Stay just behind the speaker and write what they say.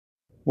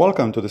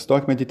Welcome to the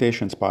Stoic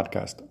Meditations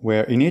podcast,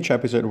 where in each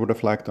episode we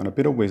reflect on a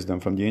bit of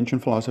wisdom from the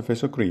ancient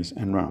philosophers of Greece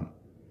and Rome.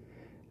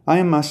 I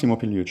am Massimo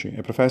Pigliucci,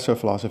 a professor of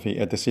philosophy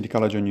at the City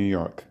College of New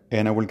York,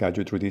 and I will guide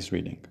you through this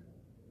reading.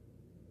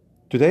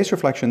 Today's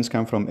reflections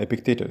come from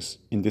Epictetus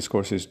in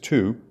Discourses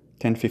 2,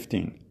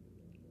 10-15.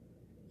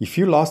 If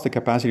you lost the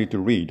capacity to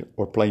read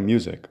or play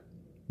music,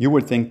 you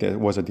would think that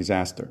it was a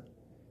disaster,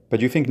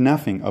 but you think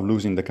nothing of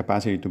losing the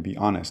capacity to be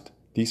honest,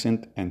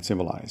 decent, and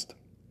civilized.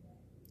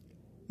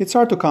 It's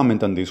hard to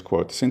comment on this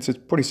quote since it's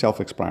pretty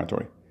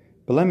self-explanatory,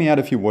 but let me add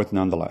a few words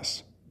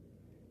nonetheless.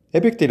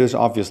 Epictetus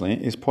obviously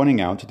is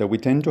pointing out that we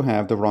tend to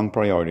have the wrong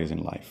priorities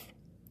in life.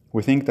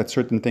 We think that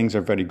certain things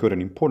are very good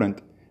and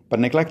important,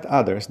 but neglect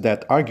others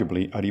that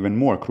arguably are even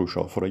more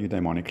crucial for a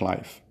eudaimonic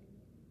life.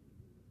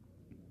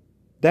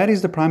 That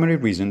is the primary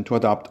reason to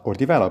adopt or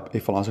develop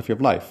a philosophy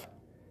of life,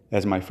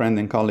 as my friend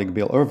and colleague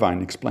Bill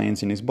Irvine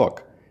explains in his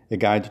book, A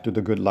Guide to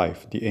the Good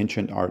Life, The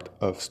Ancient Art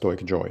of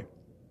Stoic Joy.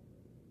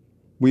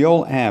 We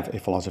all have a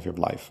philosophy of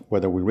life,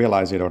 whether we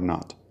realize it or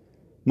not.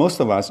 Most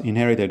of us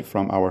inherit it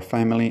from our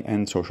family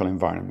and social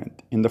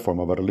environment, in the form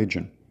of a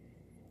religion.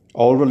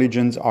 All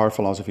religions are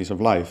philosophies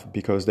of life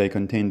because they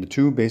contain the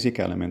two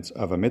basic elements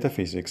of a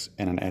metaphysics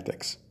and an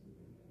ethics.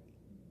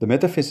 The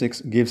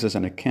metaphysics gives us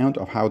an account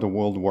of how the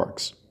world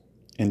works,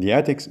 and the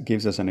ethics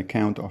gives us an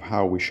account of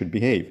how we should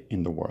behave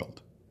in the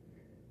world.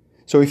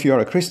 So if you are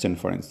a Christian,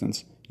 for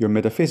instance, your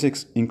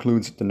metaphysics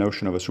includes the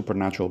notion of a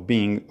supernatural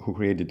being who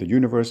created the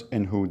universe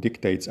and who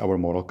dictates our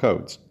moral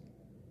codes.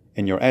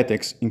 And your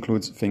ethics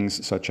includes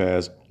things such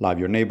as love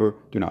your neighbor,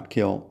 do not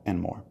kill,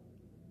 and more.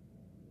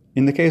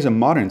 In the case of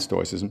modern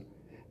Stoicism,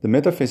 the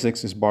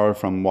metaphysics is borrowed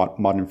from what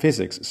modern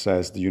physics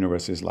says the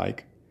universe is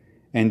like,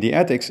 and the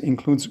ethics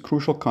includes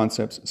crucial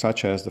concepts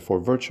such as the four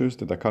virtues,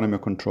 the dichotomy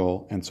of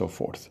control, and so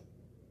forth.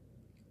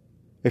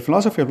 A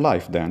philosophy of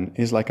life, then,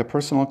 is like a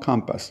personal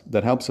compass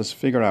that helps us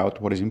figure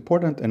out what is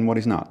important and what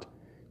is not,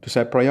 to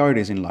set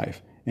priorities in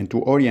life, and to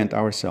orient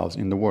ourselves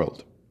in the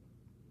world.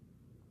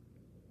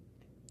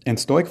 And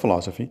Stoic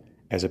philosophy,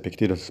 as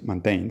Epictetus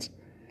maintains,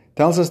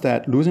 tells us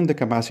that losing the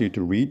capacity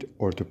to read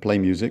or to play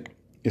music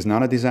is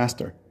not a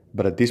disaster,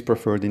 but a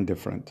dispreferred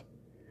indifferent.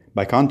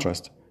 By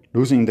contrast,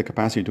 losing the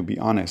capacity to be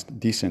honest,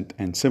 decent,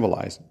 and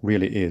civilized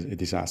really is a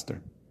disaster.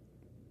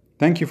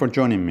 Thank you for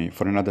joining me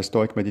for another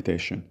Stoic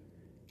meditation.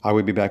 I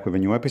will be back with a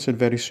new episode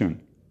very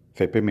soon,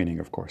 fate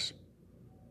permitting, of course.